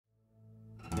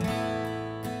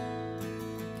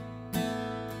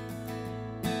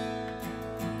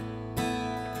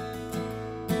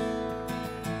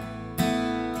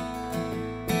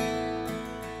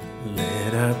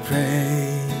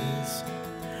praise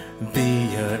be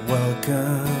your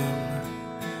welcome.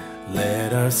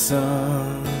 Let our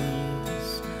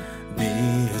songs be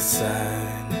a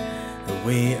sign that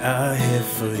we are here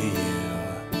for you.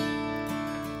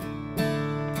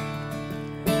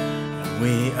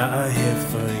 We are here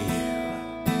for you.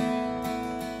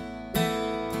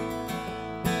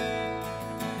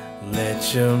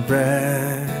 Let your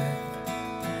breath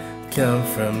come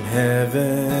from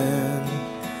heaven.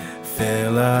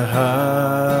 Fill our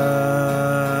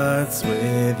hearts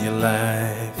with your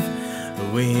life.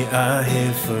 We are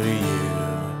here for you.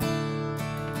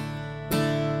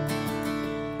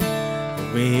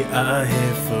 We are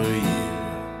here for you.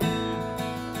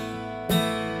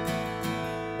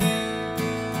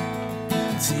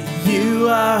 To you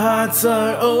our hearts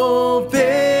are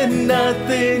open,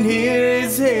 nothing here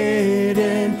is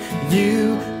hidden.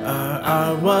 You are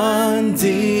our one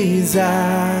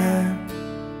desire.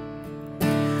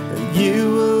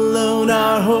 You alone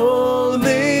are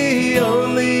holy,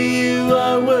 only you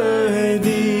are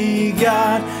worthy,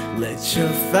 God. Let your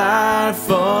fire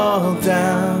fall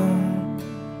down.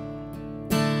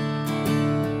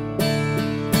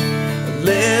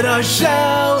 Let our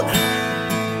shout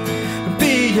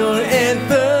be your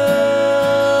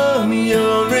anthem,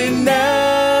 your renown.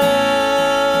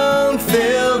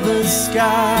 Fill the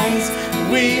skies,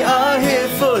 we are here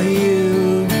for you.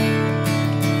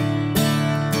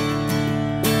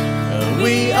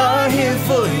 We are here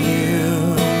for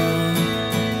you.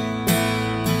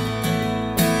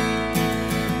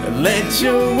 Let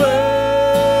your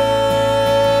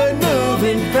word move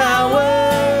in power.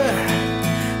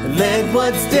 Let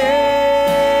what's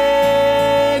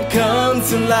dead come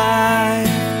to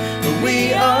life.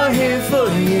 We are here for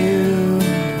you.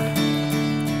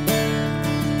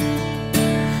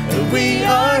 We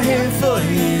are here for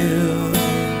you.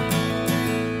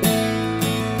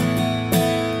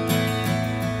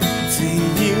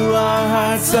 Our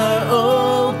hearts are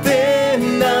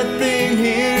open, nothing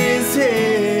here is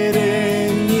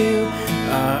hidden. You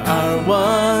are our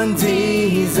one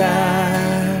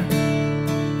desire.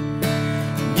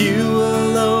 You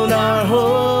alone are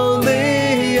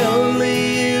holy, only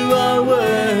you are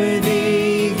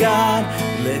worthy, God.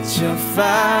 Let your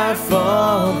fire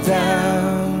fall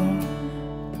down.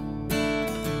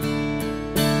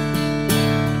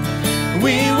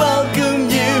 We welcome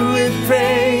you with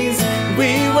praise.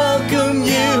 We welcome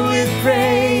you with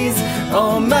praise.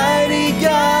 Almighty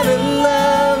God of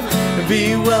love,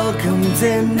 be welcomed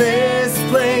in this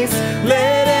place.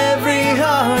 Let every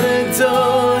heart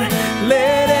adore,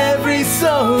 let every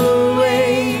soul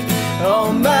awake.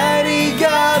 Almighty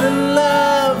God of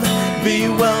love, be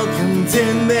welcomed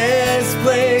in this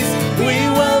place. We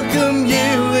welcome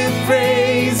you with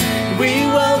praise. We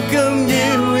welcome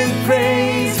you with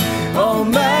praise.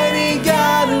 Almighty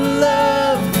God of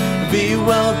love, be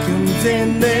welcomed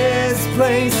in this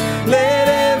place. Let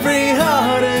every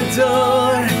heart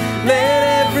adore,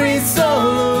 let every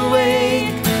soul awake.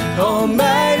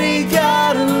 Almighty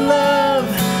God of love,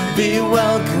 be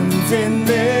welcomed in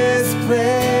this place.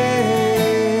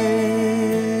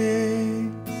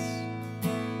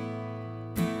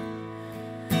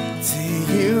 To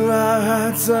you our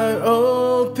hearts are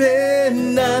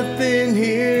open, nothing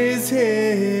here is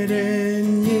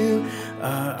hidden. You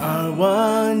are our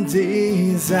one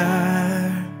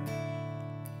desire.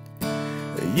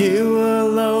 You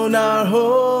alone are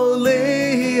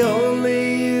holy,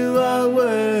 only you are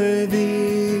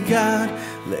worthy, God.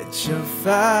 Let your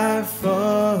fire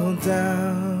fall down.